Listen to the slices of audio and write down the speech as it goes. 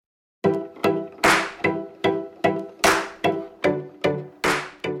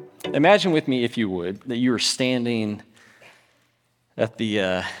Imagine with me, if you would, that you are standing at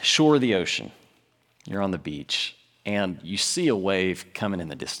the shore of the ocean. You're on the beach, and you see a wave coming in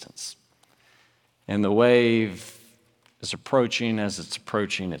the distance. And the wave is approaching. As it's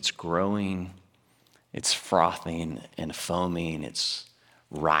approaching, it's growing, it's frothing and foaming, it's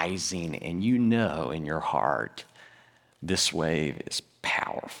rising, and you know in your heart this wave is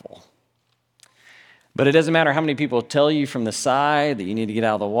powerful. But it doesn't matter how many people tell you from the side that you need to get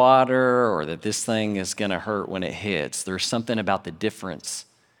out of the water or that this thing is going to hurt when it hits. There's something about the difference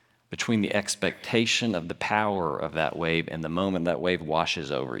between the expectation of the power of that wave and the moment that wave washes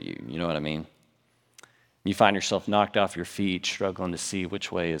over you. You know what I mean? You find yourself knocked off your feet, struggling to see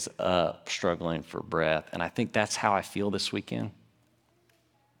which way is up, struggling for breath. And I think that's how I feel this weekend.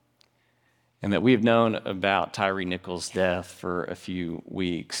 And that we've known about Tyre Nichols' death for a few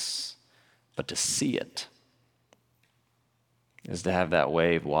weeks, but to see it is to have that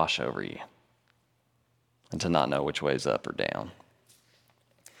wave wash over you and to not know which way is up or down.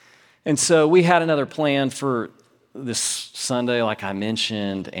 And so we had another plan for this Sunday, like I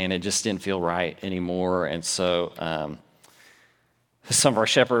mentioned, and it just didn't feel right anymore. And so some of our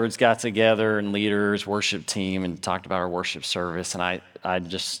shepherds got together and leaders, worship team, and talked about our worship service. And I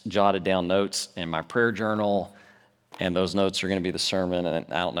just jotted down notes in my prayer journal, and those notes are going to be the sermon,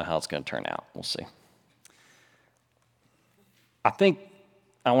 and I don't know how it's going to turn out. We'll see. I think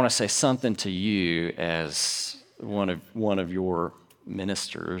I want to say something to you as one of your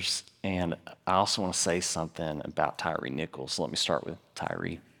ministers, and I also want to say something about Tyre Nichols. Let me start with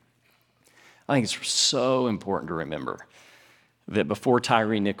Tyre. I think it's so important to remember that before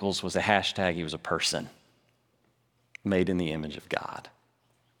Tyre Nichols was a hashtag, he was a person made in the image of God,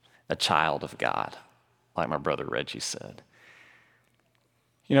 a child of God, like my brother Reggie said.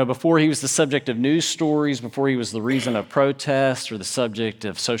 You know, before he was the subject of news stories, before he was the reason of protest or the subject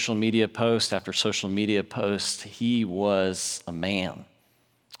of social media post after social media post, he was a man,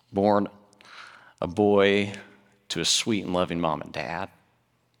 born a boy to a sweet and loving mom and dad,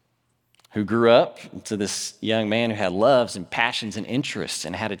 who grew up to this young man who had loves and passions and interests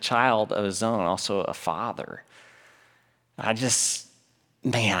and had a child of his own, also a father. I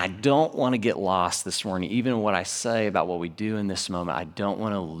don't want to get lost this morning, even in what I say about what we do in this moment. I don't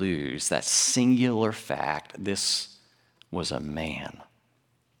want to lose that singular fact. This was a man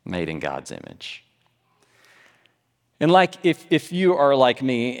made in God's image. And like, if you are like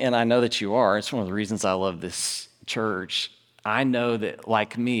me, and I know that you are, it's one of the reasons I love this church. I know that,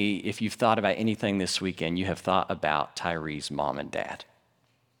 like me, if you've thought about anything this weekend, you have thought about Tyre's mom and dad.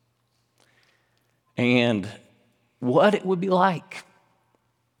 And what it would be like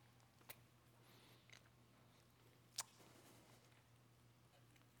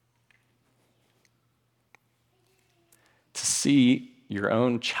to see your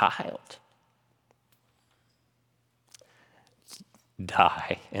own child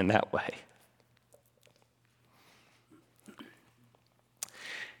die in that way.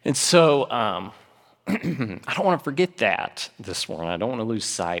 And so I don't want to forget that this morning. I don't want to lose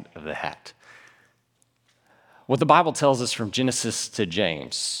sight of that. What the Bible tells us from Genesis to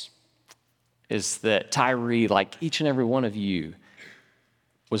James is that Tyre, like each and every one of you,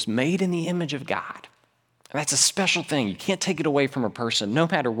 was made in the image of God. And that's a special thing. You can't take it away from a person, no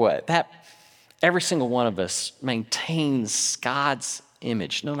matter what. Every single one of us maintains God's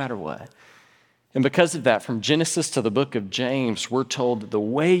image, no matter what. And because of that, from Genesis to the book of James, we're told that the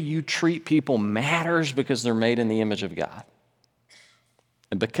way you treat people matters because they're made in the image of God.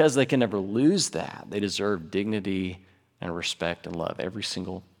 And because they can never lose that, they deserve dignity and respect and love, every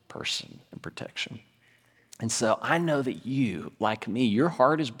single person, and protection. And so I know that you, like me, your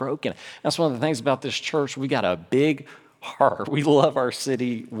heart is broken. That's one of the things about this church. We got a big heart. We love our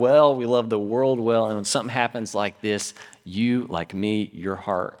city well. We love the world well. And when something happens like this, you, like me, your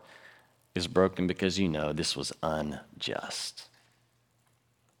heart is broken because you know this was unjust.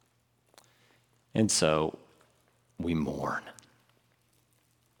 And so we mourn.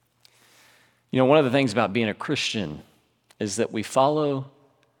 You know, one of the things about being a Christian is that we follow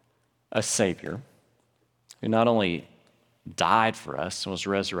a Savior who not only died for us and was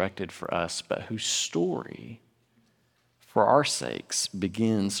resurrected for us, but whose story, for our sakes,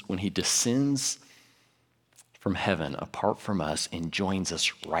 begins when he descends from heaven apart from us and joins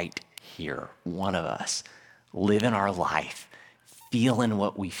us right here, one of us, living our life, feeling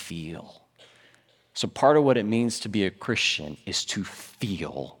what we feel. So part of what it means to be a Christian is to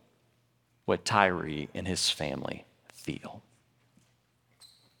feel what Tyre and his family feel.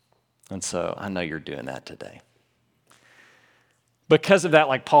 And so I know you're doing that today. Because of that,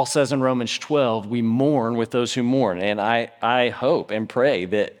 like Paul says in Romans 12, we mourn with those who mourn. And I hope and pray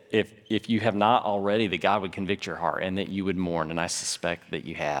that if you have not already, that God would convict your heart and that you would mourn. And I suspect that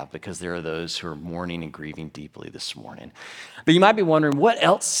you have, because there are those who are mourning and grieving deeply this morning. But you might be wondering, what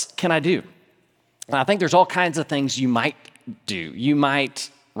else can I do? And I think there's all kinds of things you might do. You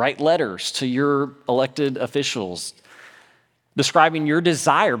might write letters to your elected officials describing your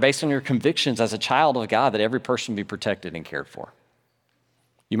desire based on your convictions as a child of God that every person be protected and cared for.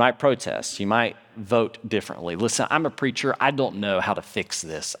 You might protest. You might vote differently. Listen, I'm a preacher. I don't know how to fix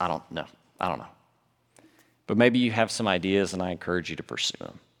this. I don't know. But maybe you have some ideas, and I encourage you to pursue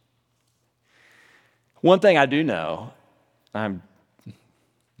them. One thing I do know, I'm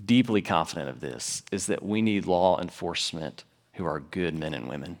deeply confident of this, is that we need law enforcement who are good men and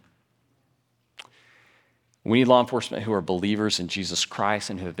women. We need law enforcement who are believers in Jesus Christ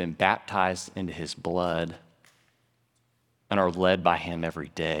and who have been baptized into his blood and are led by him every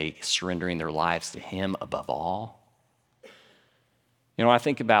day, surrendering their lives to him above all. You know, I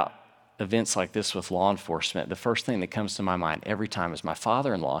think about events like this with law enforcement. The first thing that comes to my mind every time is my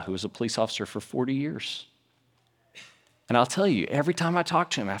father-in-law, who was a police officer for 40 years. And I'll tell you, every time I talk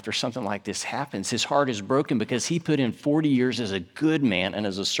to him after something like this happens, his heart is broken because he put in 40 years as a good man and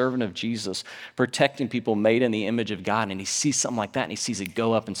as a servant of Jesus, protecting people made in the image of God. And he sees something like that, and he sees it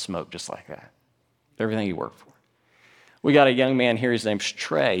go up in smoke just like that. Everything he worked for. We got a young man here, his name's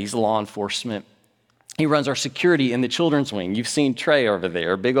Trey. He's law enforcement. He runs our security in the children's wing. You've seen Trey over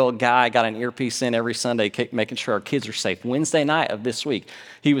there, a big old guy, got an earpiece in every Sunday, making sure our kids are safe. Wednesday night of this week,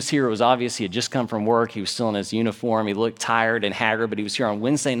 he was here. It was obvious he had just come from work. He was still in his uniform. He looked tired and haggard, but he was here on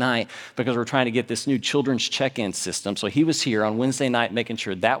Wednesday night because we're trying to get this new children's check-in system. So he was here on Wednesday night making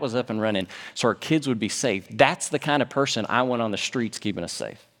sure that was up and running so our kids would be safe. That's the kind of person I want on the streets keeping us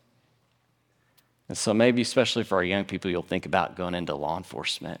safe. And so maybe, especially for our young people, you'll think about going into law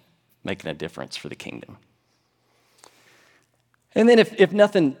enforcement, making a difference for the kingdom. And then if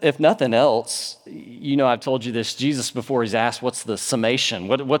nothing else, you know, I've told you this, Jesus, before he's asked, what's the summation?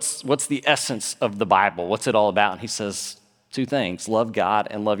 What's the essence of the Bible? What's it all about? And he says two things: love God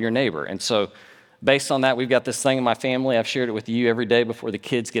and love your neighbor. And so based on that, we've got this thing in my family. I've shared it with you every day before the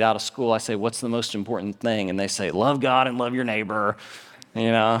kids get out of school. I say, what's the most important thing? And they say, love God and love your neighbor,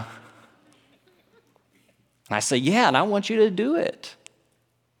 you know. And I say, yeah, and I want you to do it.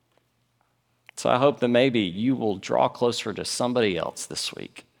 So I hope that maybe you will draw closer to somebody else this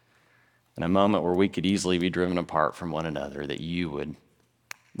week in a moment where we could easily be driven apart from one another, that you would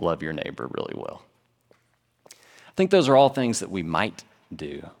love your neighbor really well. I think those are all things that we might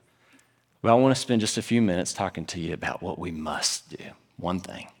do. But I want to spend just a few minutes talking to you about what we must do. One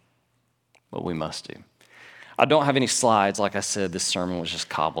thing, what we must do. I don't have any slides. Like I said, this sermon was just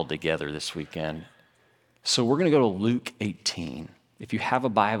cobbled together this weekend. So we're going to go to Luke 18. If you have a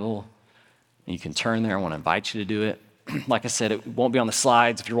Bible, you can turn there. I want to invite you to do it. Like I said, it won't be on the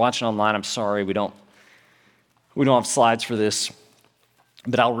slides. If you're watching online, I'm sorry, we don't have slides for this.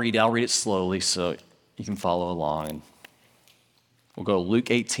 But I'll read it slowly so you can follow along. And we'll go Luke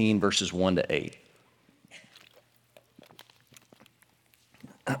 18, verses 1 to 8.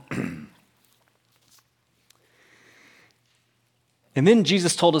 And then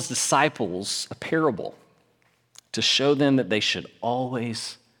Jesus told his disciples a parable to show them that they should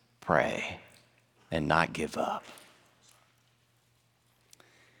always pray and not give up.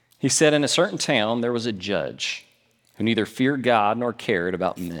 He said, in a certain town there was a judge who neither feared God nor cared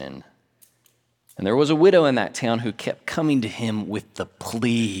about men. And there was a widow in that town who kept coming to him with the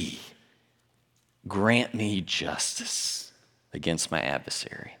plea, grant me justice against my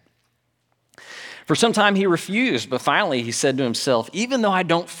adversary. For some time he refused, but finally he said to himself, even though I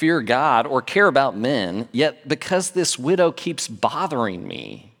don't fear God or care about men, yet because this widow keeps bothering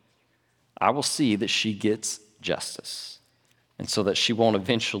me, I will see that she gets justice, and so that she won't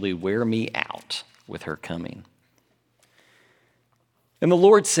eventually wear me out with her coming. And the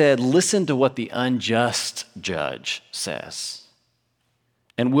Lord said, listen to what the unjust judge says.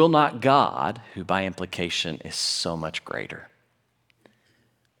 And will not God, who by implication is so much greater,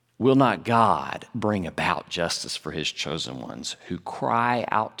 will not God bring about justice for his chosen ones who cry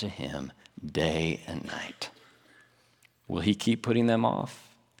out to him day and night? Will he keep putting them off?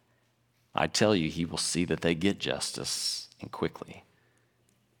 I tell you, he will see that they get justice, and quickly.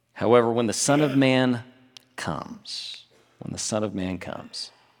 However, when the Son of Man comes,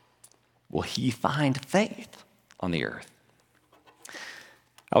 will he find faith on the earth?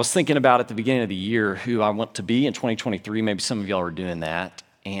 I was thinking about at the beginning of the year who I want to be in 2023. Maybe some of y'all are doing that.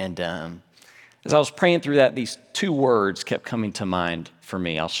 And as I was praying through that, these two words kept coming to mind for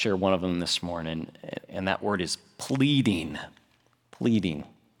me. I'll share one of them this morning, and that word is pleading. pleading.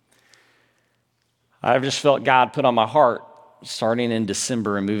 I've just felt God put on my heart, starting in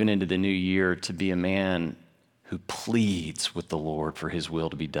December and moving into the new year, to be a man who pleads with the Lord for his will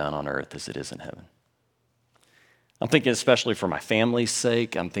to be done on earth as it is in heaven. I'm thinking especially for my family's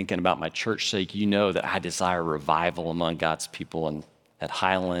sake. I'm thinking about my church's sake. You know that I desire revival among God's people at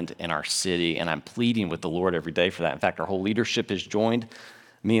Highland in our city, and I'm pleading with the Lord every day for that. In fact, our whole leadership has joined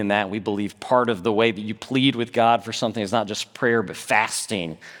me in that. We believe part of the way that you plead with God for something is not just prayer, but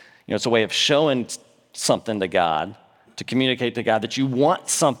fasting. It's a way of showing something to God, to communicate to God that you want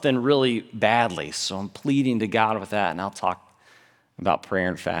something really badly. So I'm pleading to God with that, and I'll talk about prayer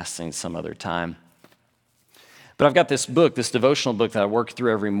and fasting some other time. But I've got this book, this devotional book that I work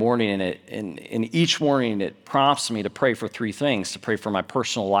through every morning, and each morning it prompts me to pray for three things: to pray for my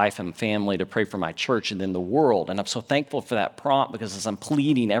personal life and family, to pray for my church, and then the world. And I'm so thankful for that prompt, because as I'm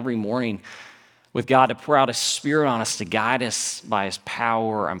pleading every morning with God to pour out His Spirit on us, to guide us by His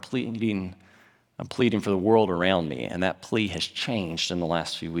power, I'm pleading for the world around me. And that plea has changed in the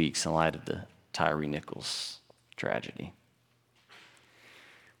last few weeks in light of the Tyree Nichols tragedy.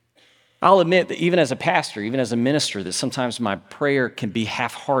 I'll admit that even as a pastor, even as a minister, that sometimes my prayer can be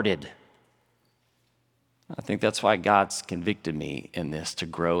half-hearted. I think that's why God's convicted me in this, to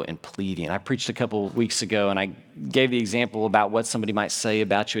grow in pleading. I preached a couple of weeks ago, and I gave the example about what somebody might say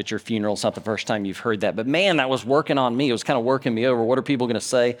about you at your funeral. It's not the first time you've heard that, but man, that was working on me. It was kind of working me over. What are people going to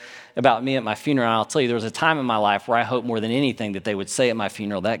say about me at my funeral? And I'll tell you, there was a time in my life where I hoped more than anything that they would say at my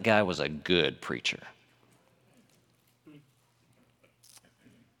funeral, that guy was a good preacher.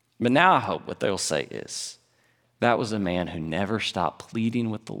 But now I hope what they'll say is, that was a man who never stopped pleading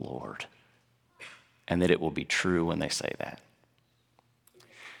with the Lord, and that it will be true when they say that.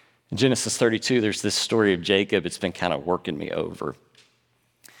 In Genesis 32, there's this story of Jacob. It's been kind of working me over.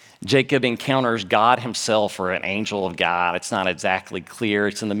 Jacob encounters God himself, or an angel of God. It's not exactly clear.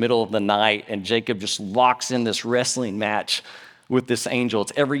 It's in the middle of the night, and Jacob just locks in this wrestling match with this angel.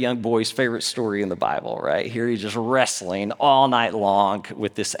 It's every young boy's favorite story in the Bible, right? Here he's just wrestling all night long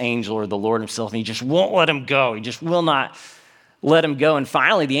with this angel, or the Lord himself, and he just won't let him go. He just will not let him go. And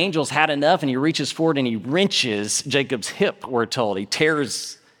finally, the angel's had enough, and he reaches forward and he wrenches Jacob's hip, we're told. He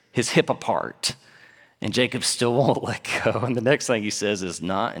tears his hip apart, and Jacob still won't let go. And the next thing he says is,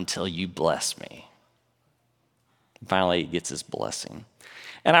 "Not until you bless me." And finally, he gets his blessing.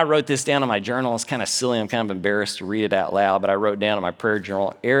 And I wrote this down in my journal. It's kind of silly. I'm kind of embarrassed to read it out loud, but I wrote down in my prayer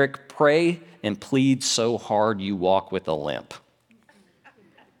journal, "Eric, pray and plead so hard you walk with a limp."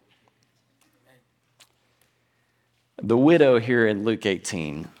 The widow here in Luke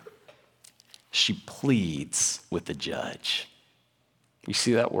 18, she pleads with the judge. You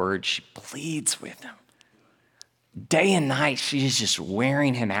see that word? She pleads with him. Day and night, she's just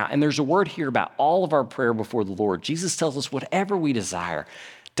wearing him out. And there's a word here about all of our prayer before the Lord. Jesus tells us whatever we desire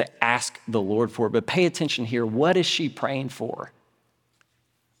to ask the Lord for. But pay attention here. What is she praying for?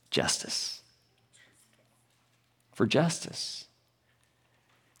 Justice. For justice.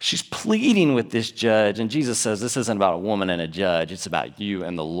 She's pleading with this judge. And Jesus says this isn't about a woman and a judge. It's about you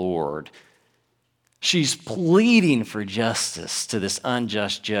and the Lord. She's pleading for justice to this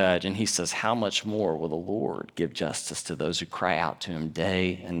unjust judge, and he says, how much more will the Lord give justice to those who cry out to him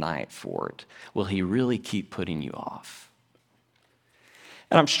day and night for it? Will he really keep putting you off?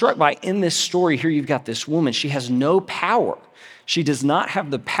 And I'm struck by, in this story here, you've got this woman. She has no power. She does not have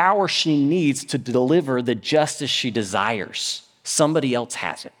the power she needs to deliver the justice she desires. Somebody else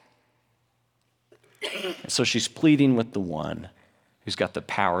has it. And so she's pleading with the one who's got the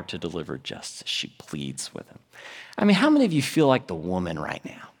power to deliver justice. She pleads with him. I mean, how many of you feel like the woman right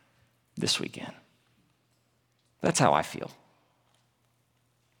now, this weekend? That's how I feel.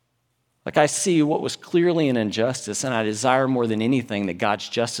 Like, I see what was clearly an injustice, and I desire more than anything that God's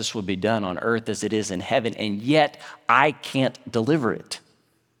justice would be done on earth as it is in heaven, and yet I can't deliver it.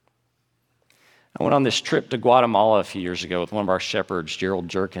 I went on this trip to Guatemala a few years ago with one of our shepherds, Gerald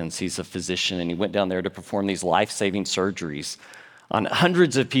Jerkins. He's a physician, and he went down there to perform these life-saving surgeries on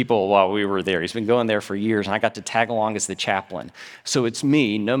hundreds of people while we were there. He's been going there for years, and I got to tag along as the chaplain. So it's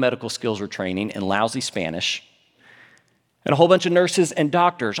me, no medical skills or training, and lousy Spanish, and a whole bunch of nurses and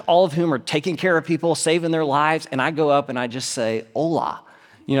doctors, all of whom are taking care of people, saving their lives, and I go up and I just say, hola.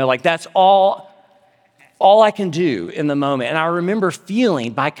 Like that's all I can do in the moment. And I remember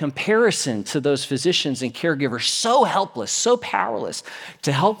feeling, by comparison to those physicians and caregivers, so helpless, so powerless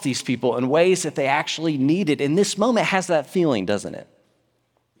to help these people in ways that they actually needed. And this moment has that feeling, doesn't it?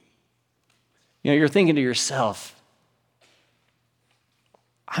 You're thinking to yourself,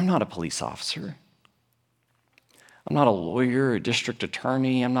 I'm not a police officer. I'm not a lawyer or a district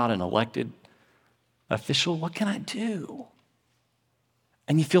attorney. I'm not an elected official. What can I do?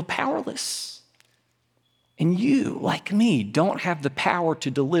 and you feel powerless. And you, like me, don't have the power to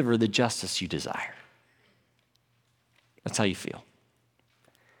deliver the justice you desire. That's how you feel.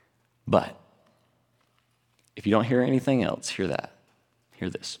 But if you don't hear anything else, hear that. Hear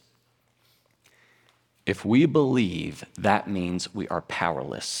this. If we believe that means we are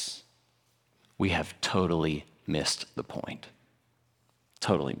powerless, we have totally missed the point.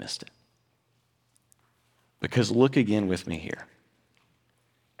 Totally missed it. Because look again with me here.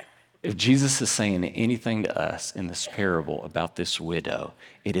 If Jesus is saying anything to us in this parable about this widow,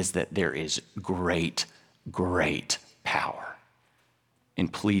 it is that there is great, great power in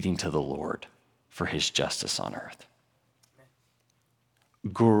pleading to the Lord for his justice on earth.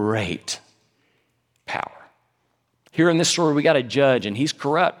 Great power. Here in this story, we got a judge, and he's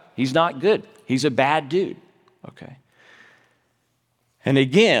corrupt. He's not good. He's a bad dude. Okay. And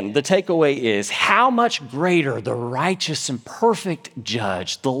again, the takeaway is how much greater the righteous and perfect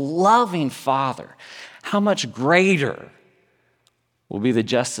judge, the loving Father, how much greater will be the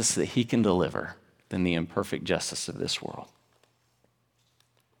justice that he can deliver than the imperfect justice of this world.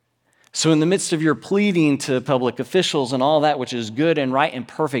 So in the midst of your pleading to public officials and all that which is good and right and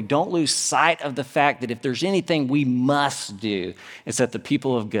perfect, don't lose sight of the fact that if there's anything we must do, it's that the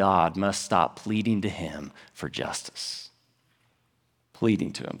people of God must stop pleading to him for justice.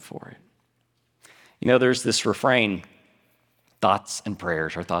 Pleading to him for it. You know, there's this refrain, thoughts and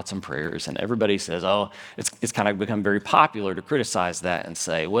prayers, or thoughts and prayers, and everybody says, oh, it's kind of become very popular to criticize that and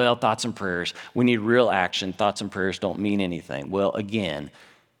say, well, thoughts and prayers, we need real action. Thoughts and prayers don't mean anything. Well, again,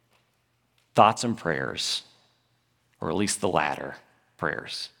 thoughts and prayers, or at least the latter,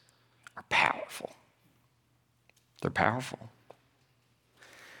 prayers, are powerful. They're powerful.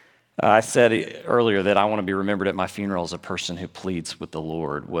 I said earlier that I want to be remembered at my funeral as a person who pleads with the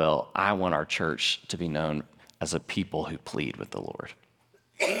Lord. Well, I want our church to be known as a people who plead with the Lord.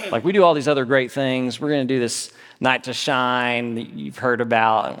 Like we do all these other great things. We're going to do this Night to Shine that you've heard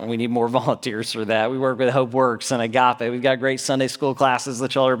about. We need more volunteers for that. We work with Hope Works and Agape. We've got great Sunday school classes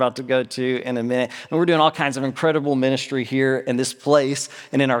that y'all are about to go to in a minute. And we're doing all kinds of incredible ministry here in this place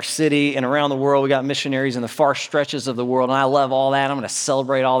and in our city and around the world. We got missionaries in the far stretches of the world, and I love all that. I'm going to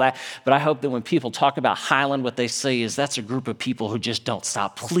celebrate all that. But I hope that when people talk about Highland, what they say is that's a group of people who just don't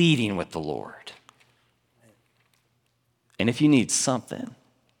stop pleading with the Lord. And if you need something,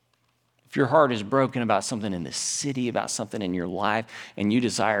 if your heart is broken about something in the city, about something in your life, and you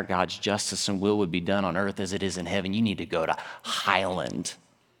desire God's justice and will would be done on earth as it is in heaven, you need to go to Highland,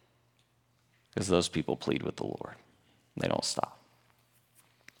 because those people plead with the Lord. They don't stop.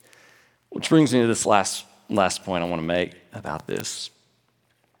 Which brings me to this last point I want to make about this.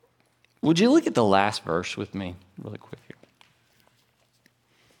 Would you look at the last verse with me really quick here?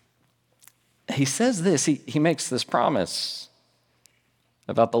 He says this, he makes this promise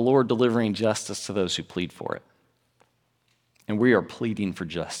about the Lord delivering justice to those who plead for it. And we are pleading for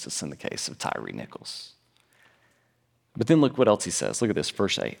justice in the case of Tyree Nichols. But then look what else he says. Look at this,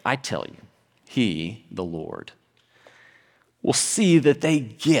 verse 8. I tell you, he, the Lord, will see that they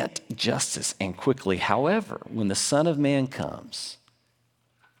get justice and quickly. However, when the Son of Man comes,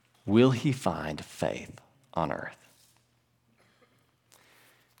 will he find faith on earth?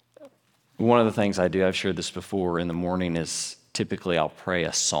 One of the things I do, I've shared this before in the morning, is typically I'll pray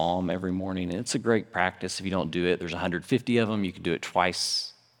a psalm every morning, and it's a great practice. If you don't do it, there's 150 of them. You can do it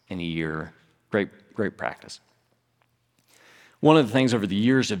twice in a year. Great practice. One of the things over the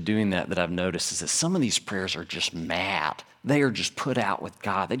years of doing that I've noticed is that some of these prayers are just mad. They are just put out with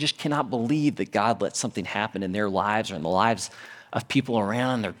God. They just cannot believe that God let something happen in their lives or in the lives of people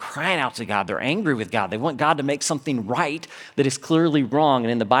around. They're crying out to God. They're angry with God. They want God to make something right that is clearly wrong.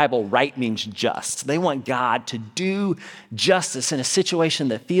 And in the Bible, right means just. They want God to do justice in a situation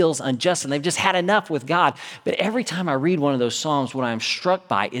that feels unjust, and they've just had enough with God. But every time I read one of those Psalms, what I'm struck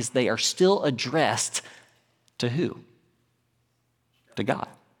by is they are still addressed to who? To God.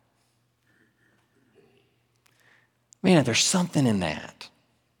 Man, there's something in that.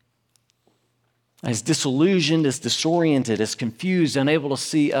 As disillusioned, as disoriented, as confused, unable to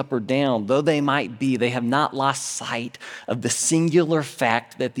see up or down, though they might be, they have not lost sight of the singular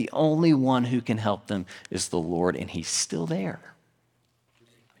fact that the only one who can help them is the Lord, and he's still there.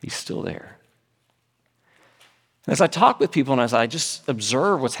 He's still there. As I talk with people and as I just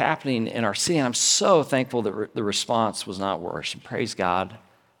observe what's happening in our city, and I'm so thankful that the response was not worse, and praise God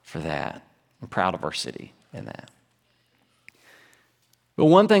for that. I'm proud of our city in that. But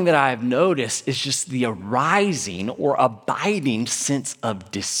one thing that I've noticed is just the arising or abiding sense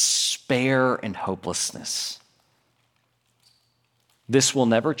of despair and hopelessness. This will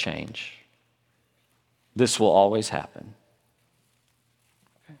never change. This will always happen.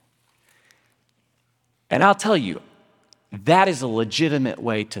 And I'll tell you, that is a legitimate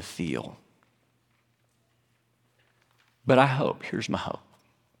way to feel. But I hope, here's my hope,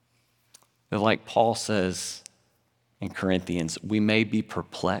 that like Paul says in Corinthians, we may be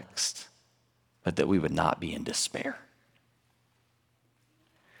perplexed, but that we would not be in despair.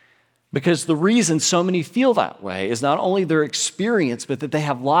 Because the reason so many feel that way is not only their experience, but that they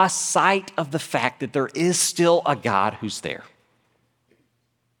have lost sight of the fact that there is still a God who's there.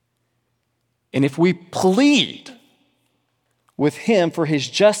 And if we plead with him for his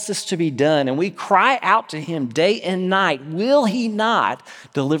justice to be done, and we cry out to him day and night, will he not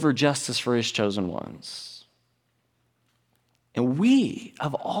deliver justice for his chosen ones? And we,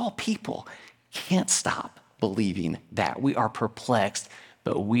 of all people, can't stop believing that. We are perplexed,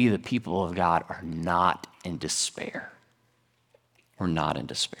 but we, the people of God, are not in despair. We're not in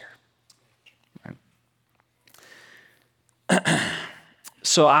despair. Right?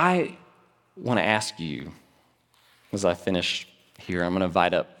 So I want to ask you, as I finish here, I'm going to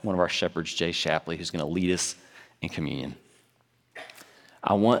invite up one of our shepherds, Jay Shapley, who's going to lead us in communion.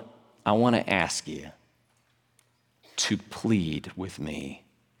 I want to ask you to plead with me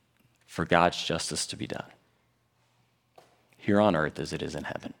for God's justice to be done here on earth as it is in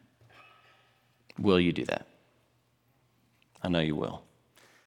heaven. Will you do that? I know you will.